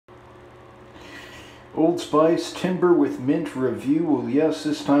Old Spice Timber with Mint review. Well, yes,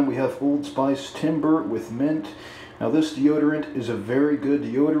 this time we have Old Spice Timber with Mint. Now, this deodorant is a very good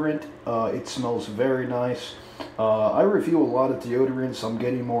deodorant. It smells very nice. I review a lot of deodorants. I'm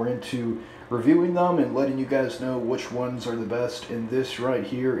getting more into reviewing them and letting you guys know which ones are the best. And this right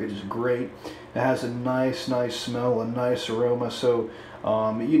here, it is great. It has a nice smell, a nice aroma. So,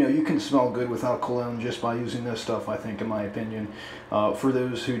 you know, you can smell good without cologne just by using this stuff, I think, in my opinion. For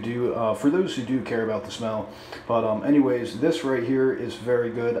those who do care about the smell. But anyways, this right here is very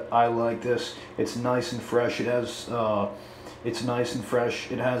good. I like this. It's nice and fresh. It's nice and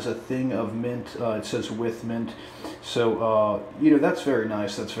fresh. It has a thing of mint. It says with mint. So, you know, that's very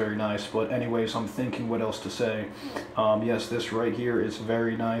nice. That's very nice. But anyways, I'm thinking what else to say. Yes, this right here is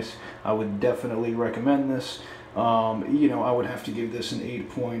very nice. I would definitely recommend this. You know, I would have to give this an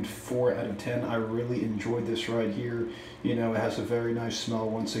 8.4 out of 10. I really enjoyed this right here. You know, it has a very nice smell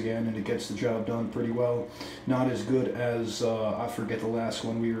once again, and it gets the job done pretty well. Not as good as, I forget the last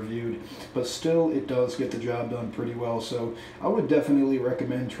one we reviewed, but still it does get the job done pretty well. So I would definitely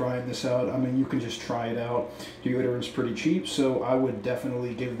recommend trying this out. I mean, you can just try it out. Deodorant's pretty cheap, so I would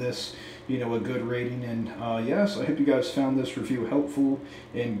definitely give this, you know, a good rating. And yes, I hope you guys found this review helpful,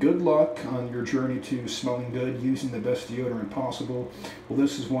 and good luck on your journey to smelling good using the best deodorant possible. Well,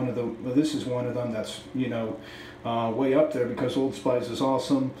 this is one of them that's, you know, way up there, because Old Spice is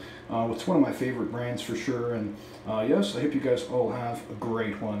awesome. It's one of my favorite brands for sure. And yes, I hope you guys all have a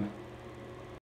great one.